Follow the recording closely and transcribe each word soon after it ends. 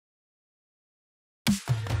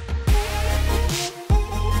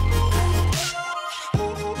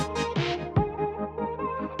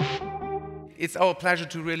it's our pleasure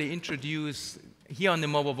to really introduce here on the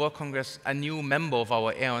Mobile World Congress a new member of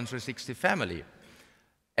our Aeon 360 family.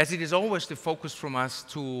 As it is always the focus from us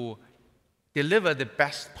to deliver the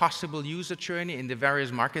best possible user journey in the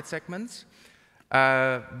various market segments,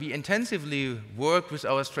 we intensively work with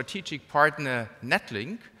our strategic partner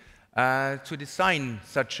NetLync to design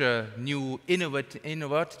such a new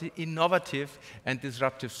innovative and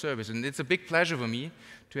disruptive service. And it's a big pleasure for me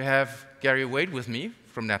to have Gary Waite with me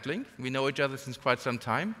from NetLync. We know each other since quite some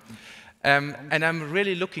time. And I'm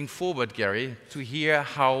really looking forward, Gary, to hear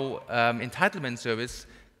how Entitlement Service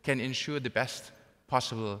can ensure the best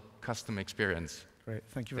possible customer experience. Great.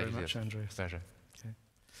 Thank you very much, Andreas. Pleasure.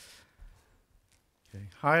 Okay.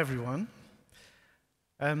 Hi, everyone.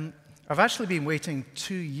 I've actually been waiting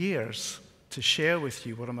 2 years to share with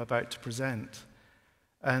you what I'm about to present.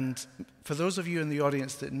 And for those of you in the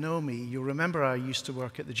audience that know me, you'll remember I used to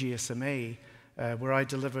work at the GSMA, where I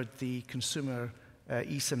delivered the consumer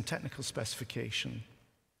eSIM technical specification.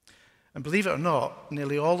 And believe it or not,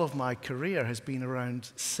 nearly all of my career has been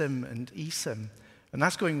around SIM and eSIM. And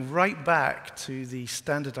that's going right back to the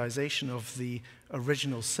standardization of the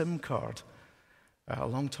original SIM card a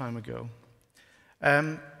long time ago.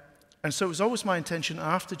 And so it was always my intention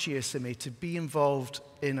after GSMA to be involved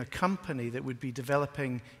in a company that would be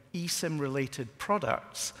developing eSIM-related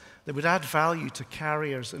products that would add value to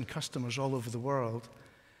carriers and customers all over the world.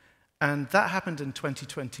 And that happened in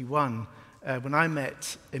 2021 when I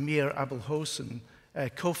met Emir Abulhosn,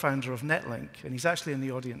 co-founder of NetLync, and he's actually in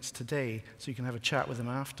the audience today, so you can have a chat with him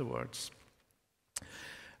afterwards.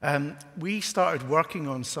 We started working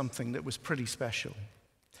on something that was pretty special.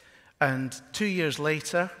 And 2 years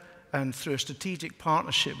later, and through a strategic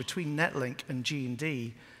partnership between NetLync and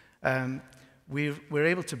G&D, we're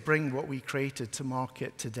able to bring what we created to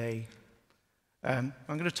market today. I'm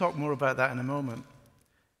going to talk more about that in a moment.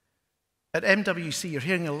 At MWC, you're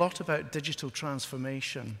hearing a lot about digital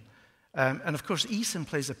transformation. And of course, eSIM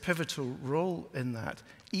plays a pivotal role in that.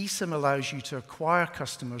 eSIM allows you to acquire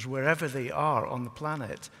customers wherever they are on the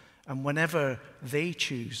planet and whenever they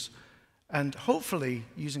choose. And hopefully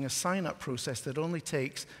using a sign-up process that only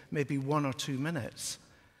takes maybe 1 or 2 minutes.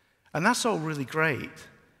 And that's all really great.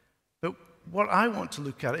 But what I want to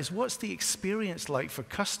look at is what's the experience like for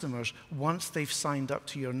customers once they've signed up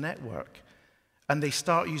to your network and they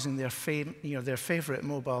start using their favorite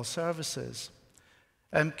mobile services.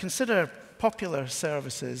 Consider popular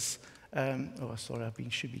services. Oh, sorry,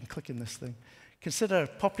 should be clicking this thing. Consider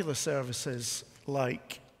popular services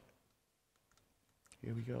like,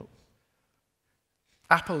 here we go,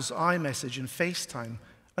 Apple's iMessage and FaceTime,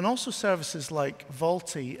 and also services like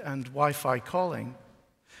Waite and Wi-Fi calling.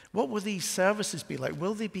 What will these services be like?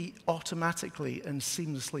 Will they be automatically and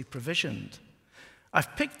seamlessly provisioned?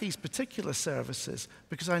 I've picked these particular services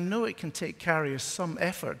because I know it can take carriers some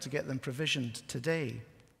effort to get them provisioned today.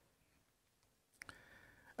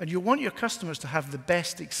 And you want your customers to have the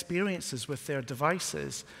best experiences with their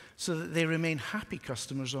devices so that they remain happy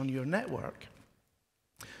customers on your network.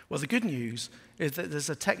 Well, the good news is that there's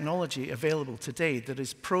a technology available today that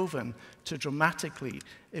is proven to dramatically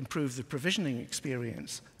improve the provisioning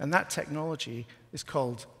experience, and that technology is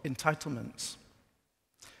called Entitlements.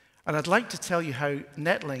 And I'd like to tell you how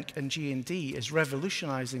NetLync and G&D is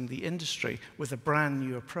revolutionizing the industry with a brand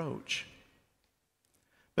new approach.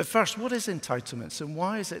 But first, what is entitlements and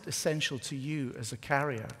why is it essential to you as a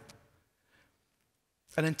carrier?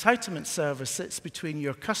 An entitlement server sits between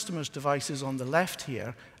your customer's devices on the left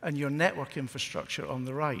here and your network infrastructure on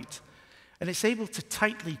the right. And it's able to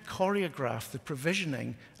tightly choreograph the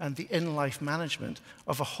provisioning and the in-life management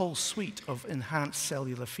of a whole suite of enhanced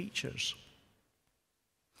cellular features.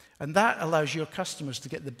 And that allows your customers to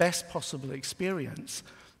get the best possible experience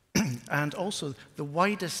and also the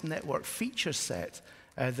widest network feature set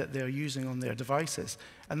that they're using on their devices.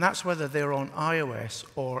 And that's whether they're on iOS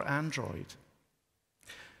or Android.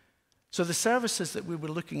 So the services that we were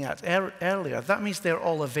looking at earlier, that means they're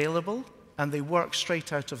all available and they work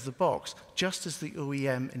straight out of the box, just as the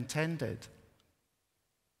OEM intended.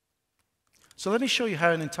 So let me show you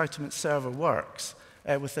how an entitlement server works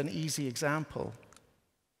with an easy example.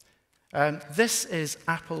 This is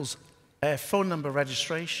Apple's phone number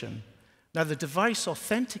registration. Now, the device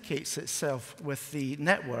authenticates itself with the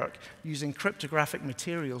network using cryptographic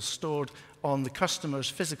materials stored on the customer's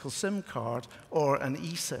physical SIM card or an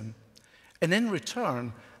eSIM. And in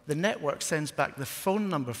return, the network sends back the phone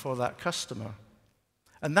number for that customer.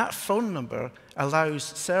 And that phone number allows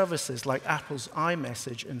services like Apple's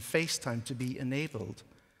iMessage and FaceTime to be enabled.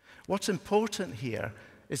 What's important here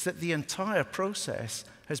is that the entire process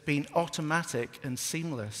has been automatic and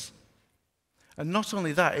seamless. And not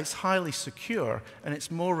only that, it's highly secure and it's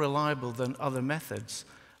more reliable than other methods,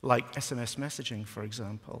 like SMS messaging, for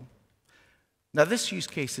example. Now, this use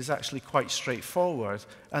case is actually quite straightforward,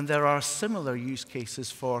 and there are similar use cases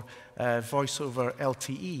for voice over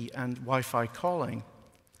LTE and Wi-Fi calling.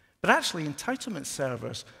 But actually, entitlement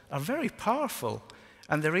servers are very powerful,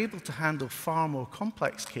 and they're able to handle far more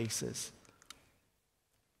complex cases.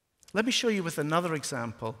 Let me show you with another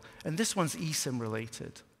example, and this one's eSIM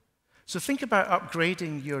related. So think about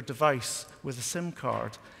upgrading your device with a SIM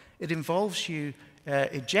card. It involves you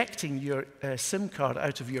ejecting your SIM card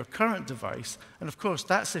out of your current device, and of course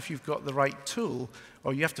that's if you've got the right tool,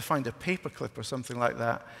 or you have to find a paperclip or something like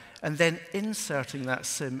that, and then inserting that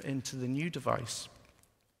SIM into the new device.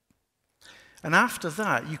 And after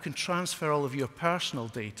that, you can transfer all of your personal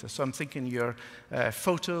data. So I'm thinking your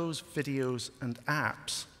photos, videos, and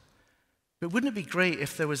apps. But wouldn't it be great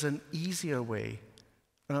if there was an easier way?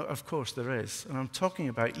 And of course there is, and I'm talking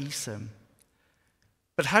about eSIM.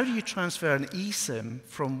 But how do you transfer an eSIM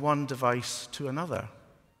from one device to another?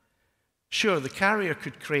 Sure, the carrier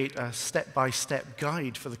could create a step-by-step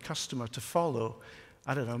guide for the customer to follow.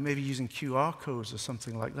 I don't know, maybe using QR codes or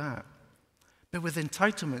something like that. But with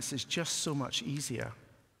entitlements, it's just so much easier.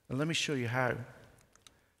 And let me show you how.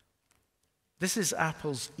 This is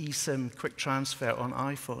Apple's eSIM quick transfer on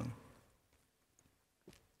iPhone.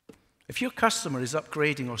 If your customer is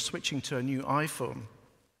upgrading or switching to a new iPhone,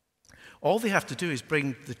 all they have to do is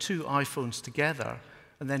bring the two iPhones together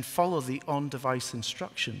and then follow the on-device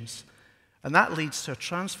instructions. And that leads to a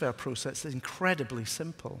transfer process that's incredibly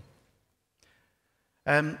simple.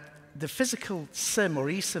 The physical SIM or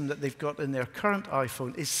eSIM that they've got in their current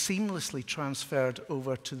iPhone is seamlessly transferred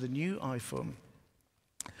over to the new iPhone.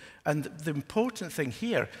 And the important thing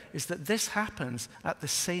here is that this happens at the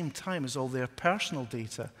same time as all their personal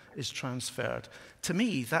data is transferred. To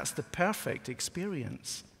me, that's the perfect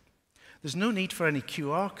experience. There's no need for any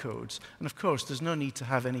QR codes, and of course, there's no need to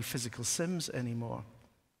have any physical SIMs anymore.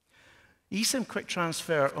 eSIM Quick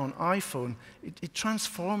Transfer on iPhone, it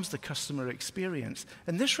transforms the customer experience,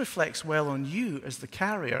 and this reflects well on you as the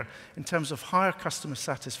carrier in terms of higher customer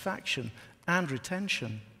satisfaction and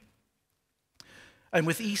retention. And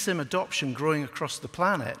with eSIM adoption growing across the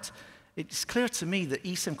planet, it's clear to me that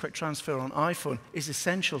eSIM Quick Transfer on iPhone is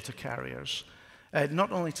essential to carriers,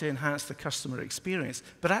 not only to enhance the customer experience,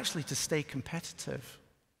 but actually to stay competitive.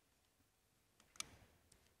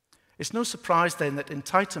 It's no surprise then that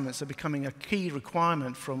entitlements are becoming a key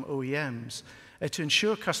requirement from OEMs to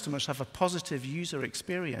ensure customers have a positive user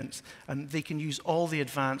experience and they can use all the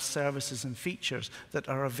advanced services and features that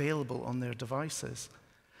are available on their devices.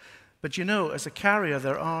 But you know, as a carrier,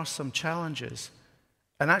 there are some challenges.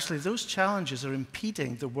 And actually, those challenges are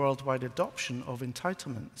impeding the worldwide adoption of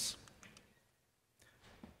entitlements.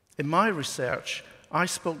 In my research, I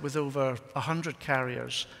spoke with over 100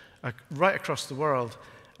 carriers right across the world,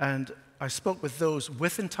 and I spoke with those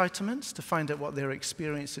with entitlements to find out what their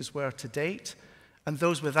experiences were to date, and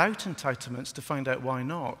those without entitlements to find out why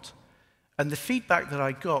not. And the feedback that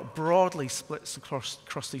I got broadly splits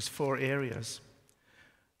across these four areas.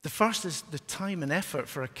 The first is the time and effort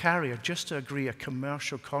for a carrier just to agree a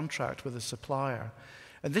commercial contract with a supplier.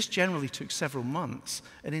 And this generally took several months,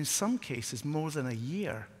 and in some cases more than a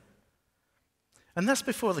year. And that's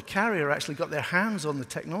before the carrier actually got their hands on the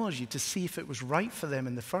technology to see if it was right for them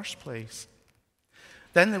in the first place.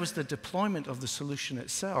 Then there was the deployment of the solution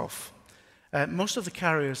itself. Most of the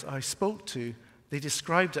carriers I spoke to, they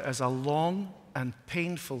described it as a long and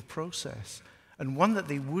painful process, and one that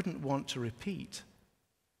they wouldn't want to repeat.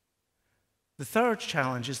 The third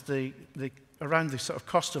challenge is around the sort of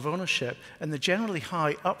cost of ownership and the generally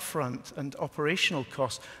high upfront and operational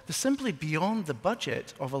costs. They're simply beyond the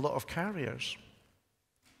budget of a lot of carriers.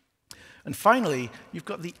 And finally, you've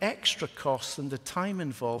got the extra costs and the time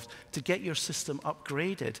involved to get your system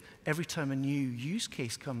upgraded every time a new use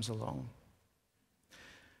case comes along.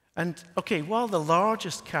 And okay, while the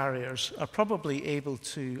largest carriers are probably able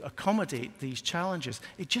to accommodate these challenges,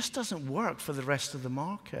 it just doesn't work for the rest of the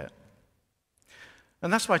market.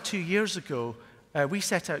 And that's why 2 years ago, we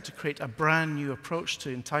set out to create a brand new approach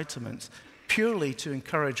to entitlements, purely to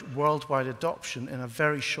encourage worldwide adoption in a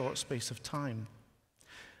very short space of time.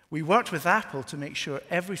 We worked with Apple to make sure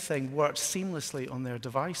everything worked seamlessly on their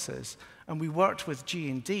devices, and we worked with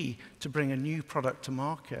G&D to bring a new product to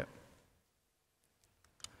market.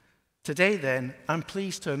 Today, then, I'm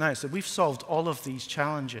pleased to announce that we've solved all of these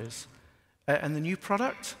challenges, and the new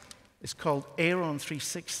product is called Aaron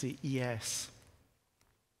 360 ES.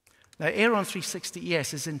 Now, Aaron 360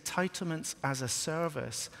 ES is entitlements as a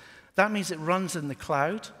service. That means it runs in the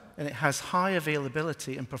cloud, and it has high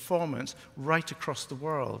availability and performance right across the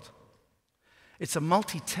world. It's a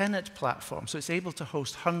multi-tenant platform, so it's able to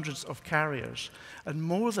host hundreds of carriers. And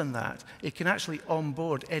more than that, it can actually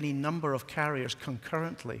onboard any number of carriers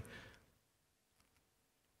concurrently.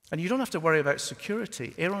 And you don't have to worry about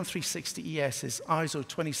security. Aeron 360 ES is ISO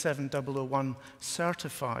 27001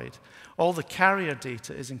 certified. All the carrier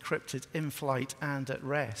data is encrypted in flight and at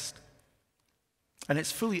rest. And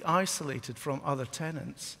it's fully isolated from other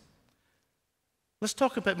tenants. Let's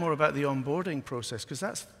talk a bit more about the onboarding process, because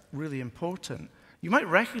that's really important. You might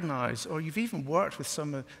recognize, or you've even worked with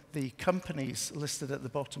some of the companies listed at the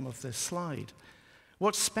bottom of this slide.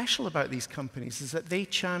 What's special about these companies is that they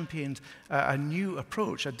championed a new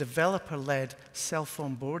approach, a developer-led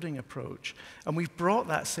self-onboarding approach. And we've brought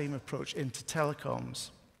that same approach into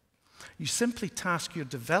telecoms. You simply task your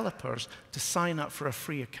developers to sign up for a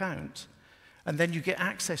free account, and then you get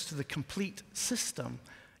access to the complete system.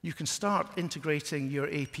 You can start integrating your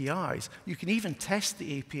APIs. You can even test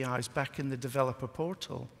the APIs back in the developer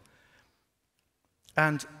portal.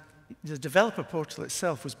 And the developer portal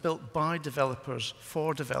itself was built by developers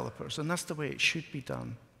for developers, and that's the way it should be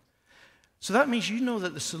done. So that means you know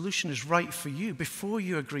that the solution is right for you before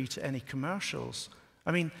you agree to any commercials.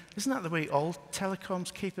 I mean, isn't that the way all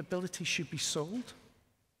telecoms capabilities should be sold?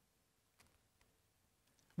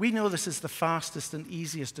 We know this is the fastest and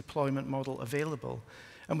easiest deployment model available.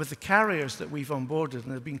 And with the carriers that we've onboarded, and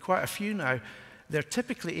there have been quite a few now, they're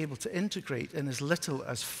typically able to integrate in as little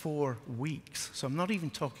as 4 weeks. So I'm not even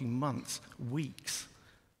talking months, weeks.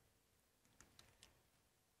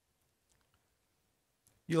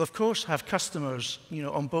 You'll, of course, have customers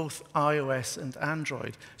on both iOS and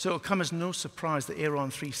Android. So it'll come as no surprise that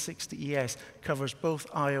Aeron 360 ES covers both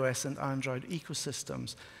iOS and Android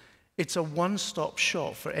ecosystems. It's a one-stop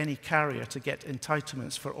shop for any carrier to get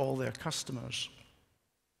entitlements for all their customers.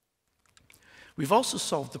 We've also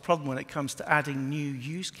solved the problem when it comes to adding new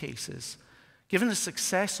use cases. Given the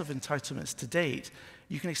success of entitlements to date,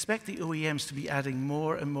 you can expect the OEMs to be adding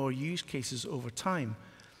more and more use cases over time.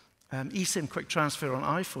 eSIM quick transfer on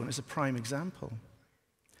iPhone is a prime example.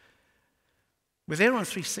 With Aeron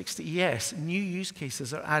 360 ES, new use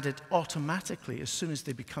cases are added automatically as soon as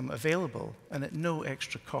they become available and at no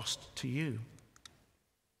extra cost to you.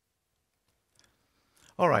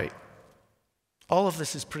 All right, all of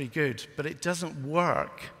this is pretty good, but it doesn't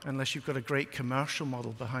work unless you've got a great commercial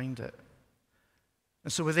model behind it.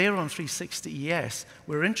 And so with Aeron 360 ES,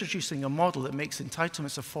 we're introducing a model that makes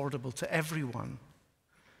entitlements affordable to everyone.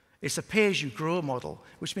 It's a pay-as-you-grow model,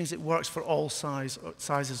 which means it works for all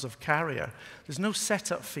sizes of carrier. There's no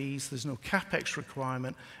setup fees, there's no CapEx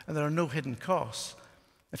requirement, and there are no hidden costs.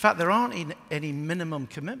 In fact, there aren't any minimum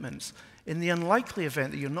commitments. In the unlikely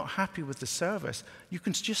event that you're not happy with the service, you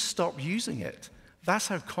can just stop using it. That's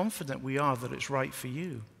how confident we are that it's right for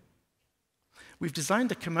you. We've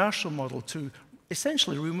designed a commercial model to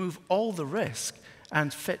essentially remove all the risk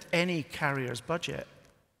and fit any carrier's budget.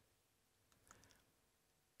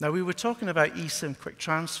 Now, we were talking about eSIM quick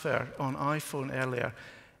transfer on iPhone earlier.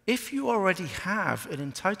 If you already have an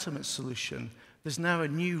entitlement solution, there's now a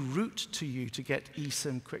new route to you to get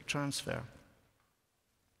eSIM quick transfer.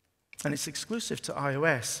 And it's exclusive to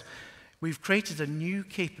iOS. We've created a new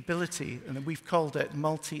capability, and we've called it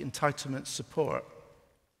multi-entitlement support.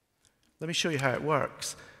 Let me show you how it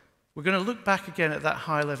works. We're going to look back again at that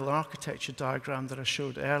high-level architecture diagram that I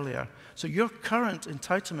showed earlier. So your current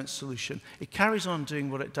entitlement solution, it carries on doing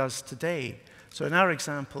what it does today. So in our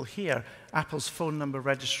example here, Apple's phone number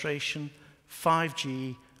registration,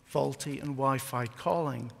 5G, VoLTE, and Wi-Fi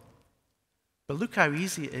calling. But look how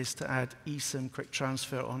easy it is to add eSIM quick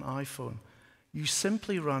transfer on iPhone. You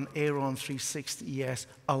simply run Aeron 360 ES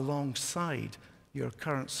alongside your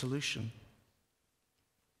current solution.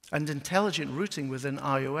 And intelligent routing within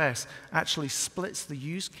iOS actually splits the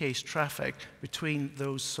use case traffic between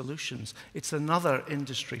those solutions. It's another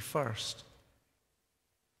industry first.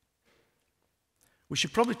 We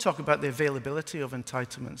should probably talk about the availability of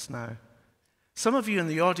entitlements now. Some of you in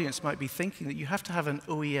the audience might be thinking that you have to have an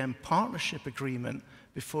OEM partnership agreement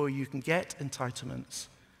before you can get entitlements.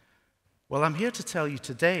 Well, I'm here to tell you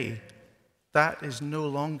today that is no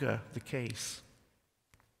longer the case.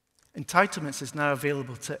 Entitlements is now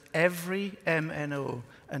available to every MNO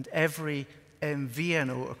and every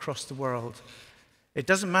MVNO across the world. It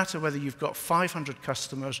doesn't matter whether you've got 500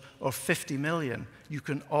 customers or 50 million, you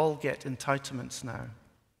can all get entitlements now.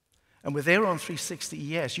 And with Aeron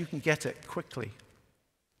 360 ES, you can get it quickly.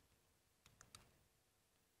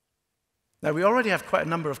 Now, we already have quite a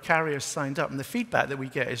number of carriers signed up, and the feedback that we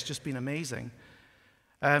get has just been amazing.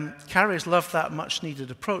 Carriers love that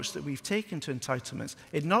much-needed approach that we've taken to entitlements.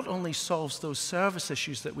 It not only solves those service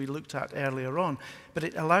issues that we looked at earlier on, but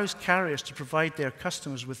it allows carriers to provide their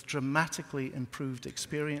customers with dramatically improved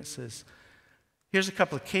experiences. Here's a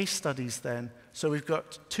couple of case studies then. So we've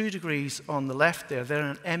got 2 degrees on the left there. They're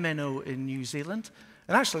an MNO in New Zealand.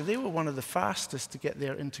 And actually, they were one of the fastest to get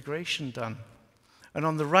their integration done. And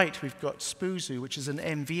on the right, we've got Spuzu, which is an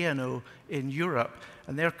MVNO in Europe,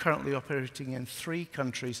 and they're currently operating in 3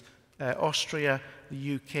 countries, Austria,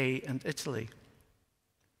 the UK, and Italy.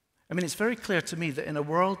 I mean, it's very clear to me that in a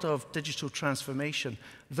world of digital transformation,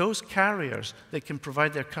 those carriers that can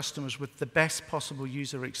provide their customers with the best possible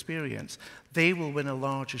user experience, they will win a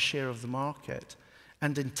larger share of the market.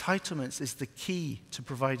 And entitlements is the key to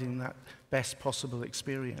providing that best possible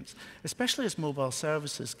experience, especially as mobile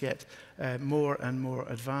services get more and more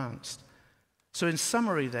advanced. So in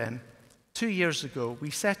summary then, 2 years ago, we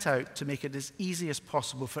set out to make it as easy as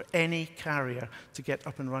possible for any carrier to get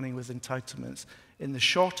up and running with entitlements in the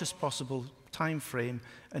shortest possible time frame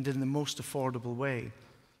and in the most affordable way.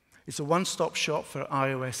 It's a one-stop shop for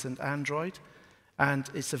iOS and Android, and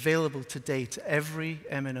it's available today to every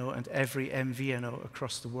MNO and every MVNO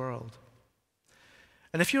across the world.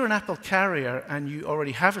 And if you're an Apple carrier and you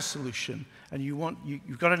already have a solution and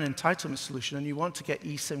you've got an entitlement solution and you want to get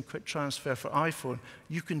eSIM quick transfer for iPhone,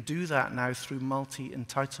 you can do that now through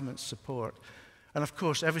multi-entitlement support. And of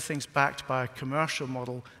course, everything's backed by a commercial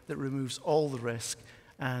model that removes all the risk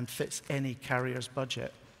and fits any carrier's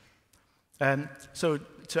budget. So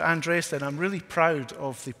to Andreas then, I'm really proud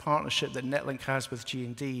of the partnership that NetLync has with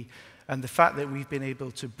G&D and the fact that we've been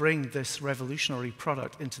able to bring this revolutionary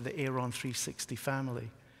product into the Aaron 360 family.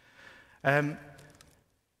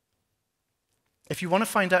 If you want to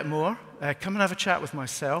find out more, come and have a chat with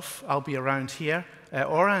myself. I'll be around here,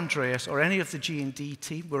 or Andreas, or any of the G&D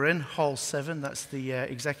team. We're in Hall 7, that's the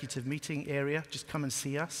executive meeting area. Just come and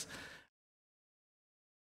see us.